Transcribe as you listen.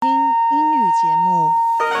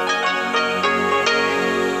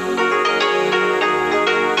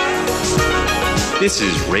This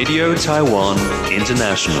is Radio Taiwan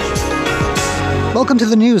International. Welcome to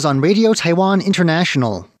the news on Radio Taiwan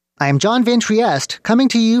International. I am John Van Trieste, coming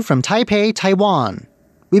to you from Taipei, Taiwan.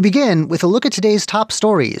 We begin with a look at today's top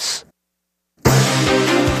stories. The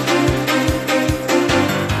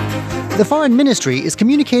Foreign Ministry is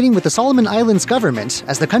communicating with the Solomon Islands government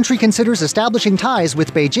as the country considers establishing ties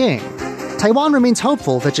with Beijing. Taiwan remains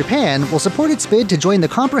hopeful that Japan will support its bid to join the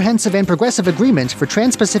Comprehensive and Progressive Agreement for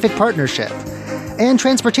Trans-Pacific Partnership. And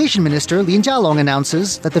Transportation Minister Lin Jialong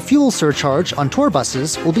announces that the fuel surcharge on tour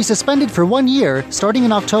buses will be suspended for 1 year starting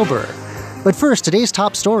in October. But first, today's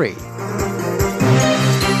top story.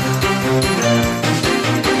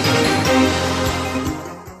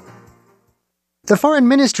 The Foreign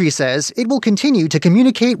Ministry says it will continue to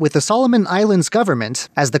communicate with the Solomon Islands government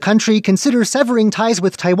as the country considers severing ties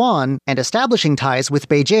with Taiwan and establishing ties with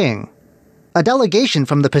Beijing. A delegation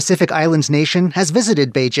from the Pacific Islands nation has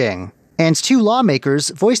visited Beijing, and two lawmakers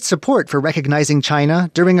voiced support for recognizing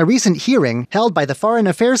China during a recent hearing held by the Foreign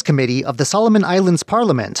Affairs Committee of the Solomon Islands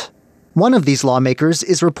Parliament. One of these lawmakers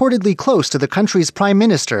is reportedly close to the country's prime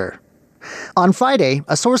minister. On Friday,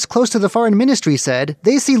 a source close to the Foreign Ministry said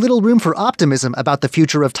they see little room for optimism about the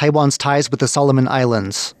future of Taiwan's ties with the Solomon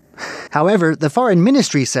Islands. However, the Foreign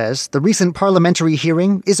Ministry says the recent parliamentary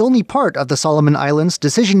hearing is only part of the Solomon Islands'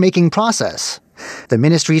 decision-making process. The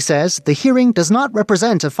ministry says the hearing does not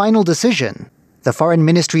represent a final decision. The Foreign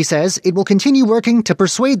Ministry says it will continue working to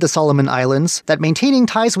persuade the Solomon Islands that maintaining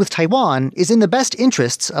ties with Taiwan is in the best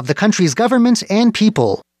interests of the country's government and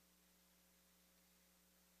people.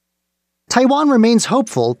 Taiwan remains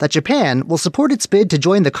hopeful that Japan will support its bid to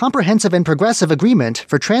join the Comprehensive and Progressive Agreement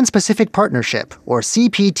for Trans-Pacific Partnership, or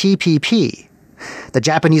CPTPP. The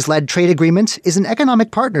Japanese-led trade agreement is an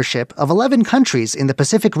economic partnership of 11 countries in the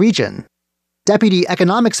Pacific region. Deputy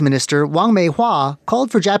Economics Minister Wang Meihua called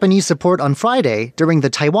for Japanese support on Friday during the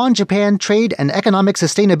Taiwan-Japan Trade and Economic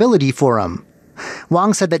Sustainability Forum.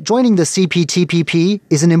 Wang said that joining the CPTPP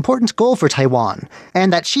is an important goal for Taiwan,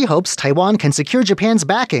 and that she hopes Taiwan can secure Japan's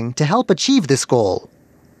backing to help achieve this goal.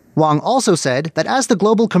 Wang also said that as the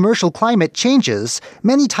global commercial climate changes,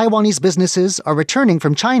 many Taiwanese businesses are returning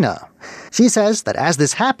from China. She says that as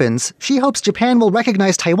this happens, she hopes Japan will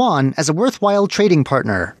recognize Taiwan as a worthwhile trading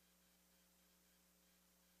partner.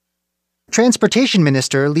 Transportation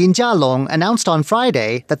Minister Lin Jialong announced on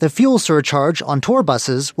Friday that the fuel surcharge on tour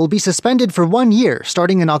buses will be suspended for 1 year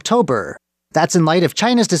starting in October. That's in light of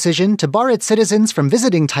China's decision to bar its citizens from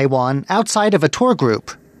visiting Taiwan outside of a tour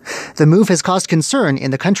group. The move has caused concern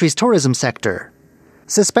in the country's tourism sector.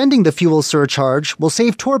 Suspending the fuel surcharge will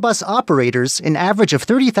save tour bus operators an average of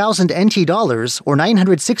 30,000 NT dollars or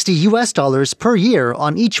 $960 per year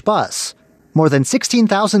on each bus. More than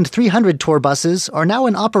 16,300 tour buses are now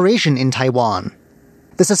in operation in Taiwan.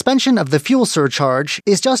 The suspension of the fuel surcharge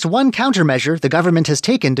is just one countermeasure the government has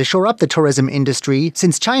taken to shore up the tourism industry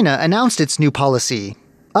since China announced its new policy.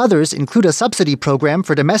 Others include a subsidy program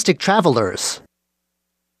for domestic travelers.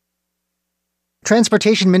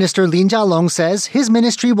 Transportation Minister Lin Jialong says his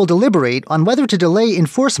ministry will deliberate on whether to delay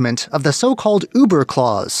enforcement of the so-called Uber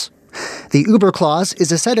Clause. The Uber Clause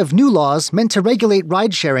is a set of new laws meant to regulate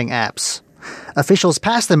ride-sharing apps. Officials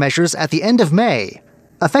passed the measures at the end of May.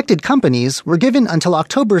 Affected companies were given until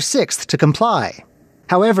October 6th to comply.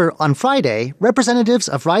 However, on Friday, representatives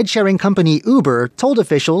of ride-sharing company Uber told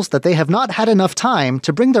officials that they have not had enough time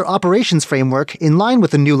to bring their operations framework in line with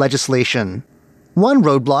the new legislation. One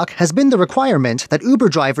roadblock has been the requirement that Uber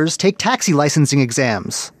drivers take taxi licensing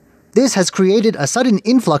exams. This has created a sudden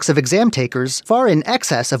influx of exam takers far in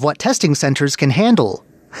excess of what testing centers can handle.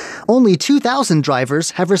 Only 2,000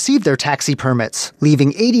 drivers have received their taxi permits,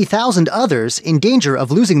 leaving 80,000 others in danger of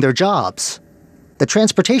losing their jobs. The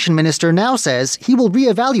transportation minister now says he will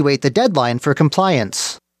reevaluate the deadline for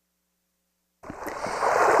compliance.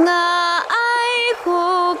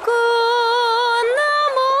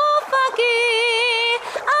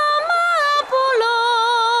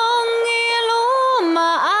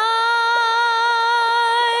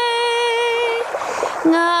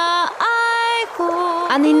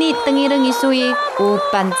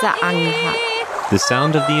 The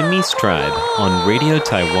sound of the Amis tribe on Radio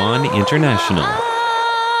Taiwan International.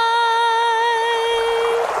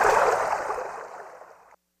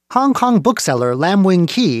 Hong Kong bookseller Lam Wing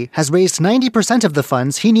Ki has raised 90% of the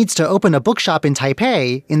funds he needs to open a bookshop in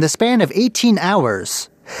Taipei in the span of 18 hours.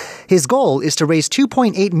 His goal is to raise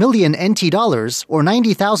 2.8 million NT dollars or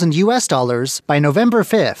 90,000 US dollars by November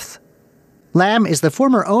 5th. Lam is the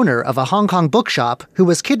former owner of a Hong Kong bookshop who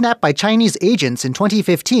was kidnapped by Chinese agents in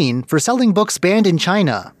 2015 for selling books banned in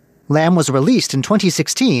China. Lam was released in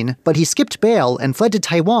 2016, but he skipped bail and fled to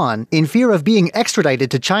Taiwan in fear of being extradited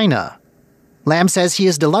to China. Lam says he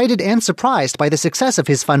is delighted and surprised by the success of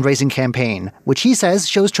his fundraising campaign, which he says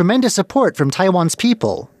shows tremendous support from Taiwan's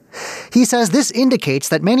people. He says this indicates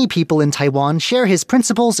that many people in Taiwan share his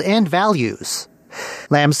principles and values.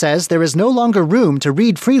 Lam says there is no longer room to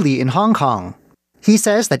read freely in Hong Kong. He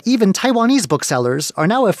says that even Taiwanese booksellers are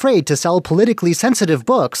now afraid to sell politically sensitive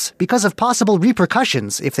books because of possible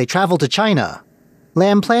repercussions if they travel to China.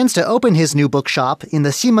 Lam plans to open his new bookshop in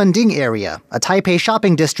the Ximending area, a Taipei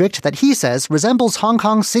shopping district that he says resembles Hong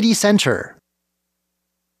Kong's city center.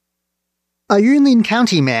 A Yunlin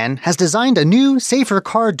County man has designed a new, safer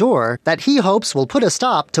car door that he hopes will put a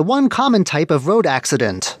stop to one common type of road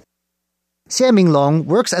accident. Xie Minglong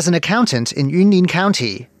works as an accountant in Yunlin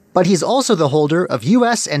County, but he's also the holder of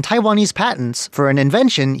U.S. and Taiwanese patents for an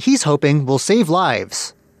invention he's hoping will save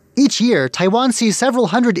lives. Each year, Taiwan sees several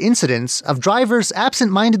hundred incidents of drivers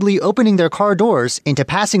absent-mindedly opening their car doors into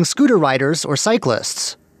passing scooter riders or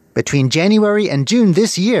cyclists. Between January and June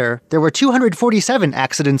this year, there were 247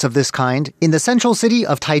 accidents of this kind in the central city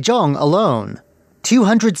of Taichung alone.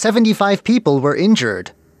 275 people were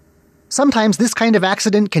injured. Sometimes this kind of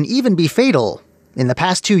accident can even be fatal. In the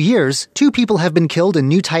past 2 years, 2 people have been killed in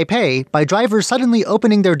New Taipei by drivers suddenly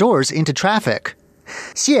opening their doors into traffic.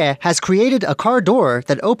 Xie has created a car door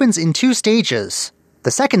that opens in 2 stages.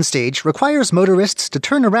 The second stage requires motorists to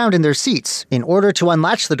turn around in their seats in order to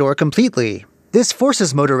unlatch the door completely. This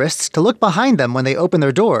forces motorists to look behind them when they open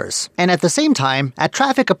their doors, and at the same time, at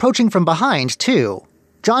traffic approaching from behind, too.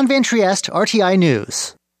 John Van Trieste, RTI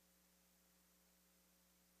News.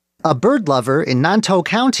 A bird lover in Nantou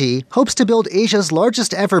County hopes to build Asia's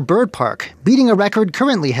largest ever bird park, beating a record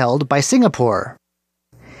currently held by Singapore.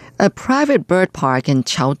 A private bird park in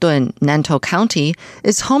Chaodun, Nantou County,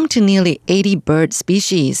 is home to nearly 80 bird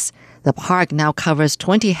species. The park now covers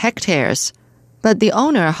 20 hectares. But the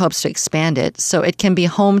owner hopes to expand it so it can be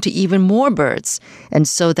home to even more birds, and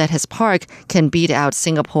so that his park can beat out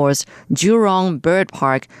Singapore's Jurong Bird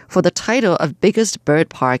Park for the title of biggest bird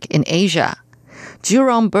park in Asia.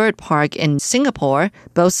 Jurong Bird Park in Singapore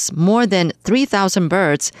boasts more than 3,000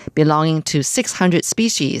 birds belonging to 600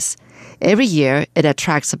 species. Every year, it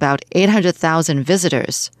attracts about 800,000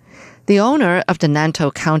 visitors. The owner of the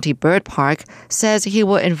Nantou County Bird Park says he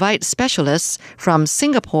will invite specialists from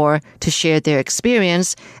Singapore to share their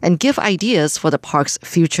experience and give ideas for the park's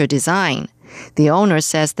future design. The owner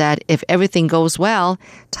says that if everything goes well,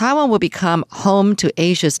 Taiwan will become home to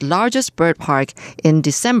Asia's largest bird park in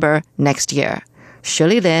December next year.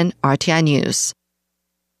 Shirley Lin, RTI News.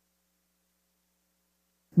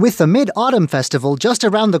 With the Mid-Autumn Festival just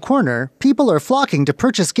around the corner, people are flocking to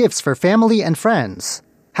purchase gifts for family and friends.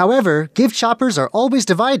 However, gift shoppers are always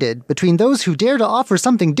divided between those who dare to offer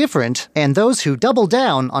something different and those who double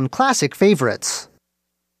down on classic favorites.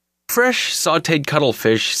 Fresh, sautéed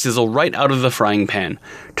cuttlefish sizzle right out of the frying pan.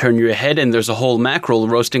 Turn your head and there's a whole mackerel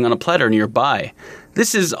roasting on a platter nearby.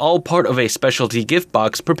 This is all part of a specialty gift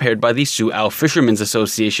box prepared by the Su'ao Fishermen's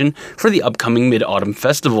Association for the upcoming Mid-Autumn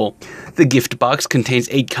Festival. The gift box contains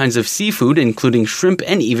 8 kinds of seafood, including shrimp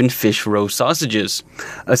and even fish roe sausages.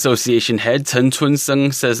 Association head Chen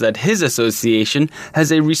Chun-sung says that his association has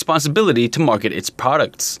a responsibility to market its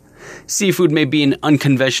products. Seafood may be an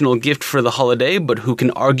unconventional gift for the holiday, but who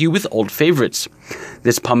can argue with old favorites?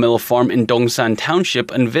 This pomelo farm in Dongsan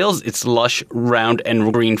Township unveils its lush, round,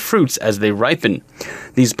 and green fruits as they ripen.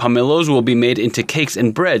 These pomelos will be made into cakes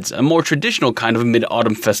and breads, a more traditional kind of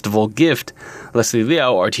Mid-Autumn Festival gift. Leslie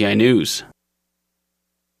Liao, RTI News.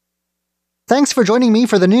 Thanks for joining me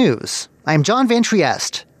for the news. I'm John Van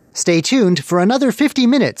Trieste. Stay tuned for another 50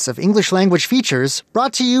 minutes of English language features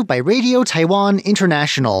brought to you by Radio Taiwan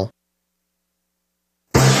International.